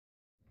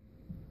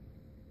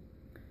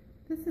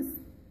This is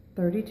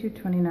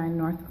 3229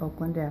 North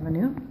Oakland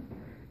Avenue,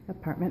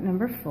 apartment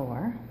number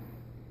 4.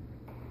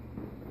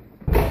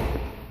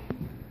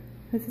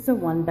 This is a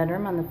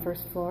 1-bedroom on the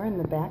first floor in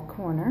the back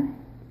corner.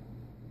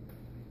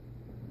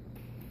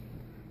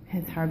 It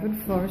has hardwood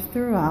floors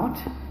throughout.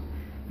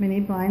 Mini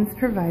blinds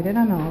provided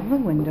on all of the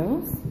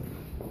windows.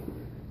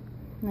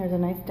 There's a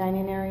nice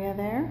dining area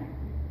there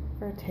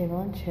for a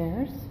table and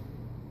chairs.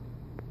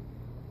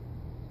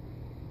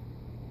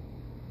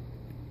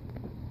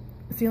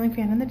 Ceiling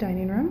fan in the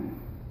dining room.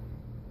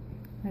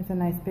 There's a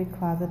nice big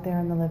closet there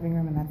in the living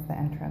room, and that's the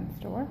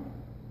entrance door.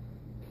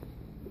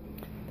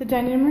 The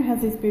dining room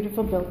has these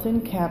beautiful built-in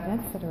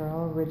cabinets that are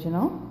all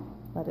original,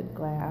 leaded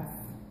glass,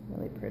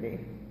 really pretty.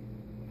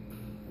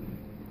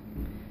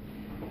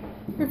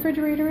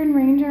 Refrigerator and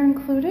range are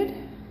included.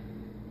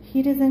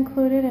 Heat is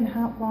included and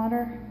hot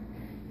water.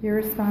 You're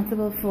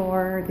responsible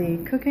for the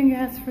cooking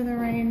gas for the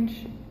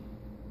range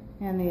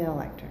and the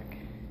electric.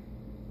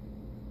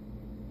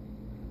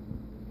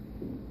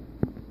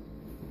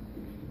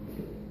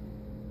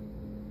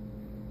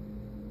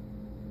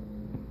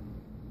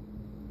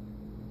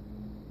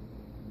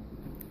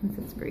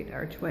 This is great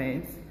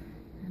archways,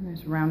 and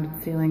there's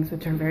rounded ceilings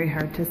which are very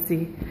hard to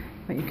see,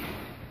 but you can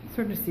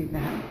sort of see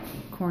that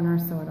corner,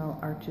 so it all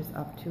arches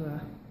up to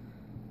a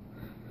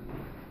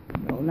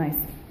little nice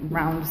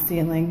round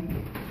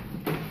ceiling.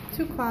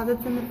 2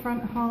 closets in the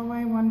front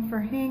hallway, one for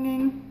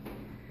hanging,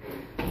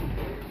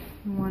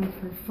 one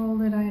for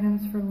folded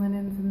items for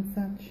linens and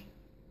such.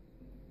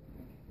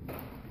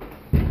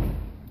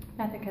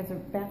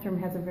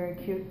 Bathroom has a very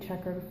cute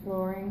checkered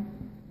flooring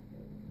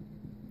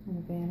and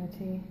a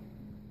vanity.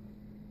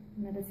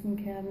 Medicine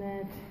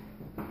cabinet,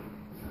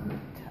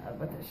 tub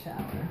with a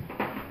shower.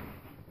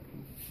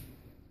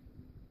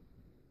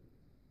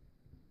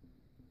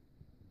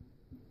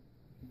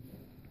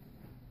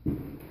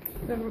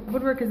 The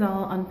woodwork is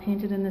all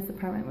unpainted in this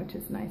apartment, which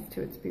is nice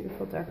too. It's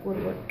beautiful dark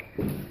woodwork.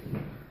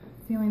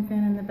 Ceiling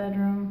fan in the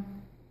bedroom.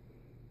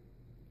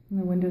 And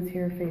the windows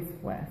here face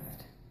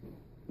west.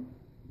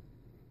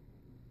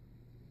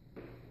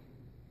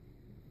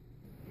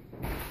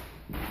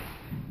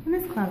 And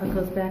this closet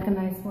goes back a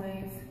nice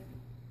ways.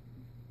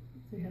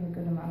 So you have a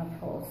good amount of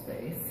pole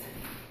space.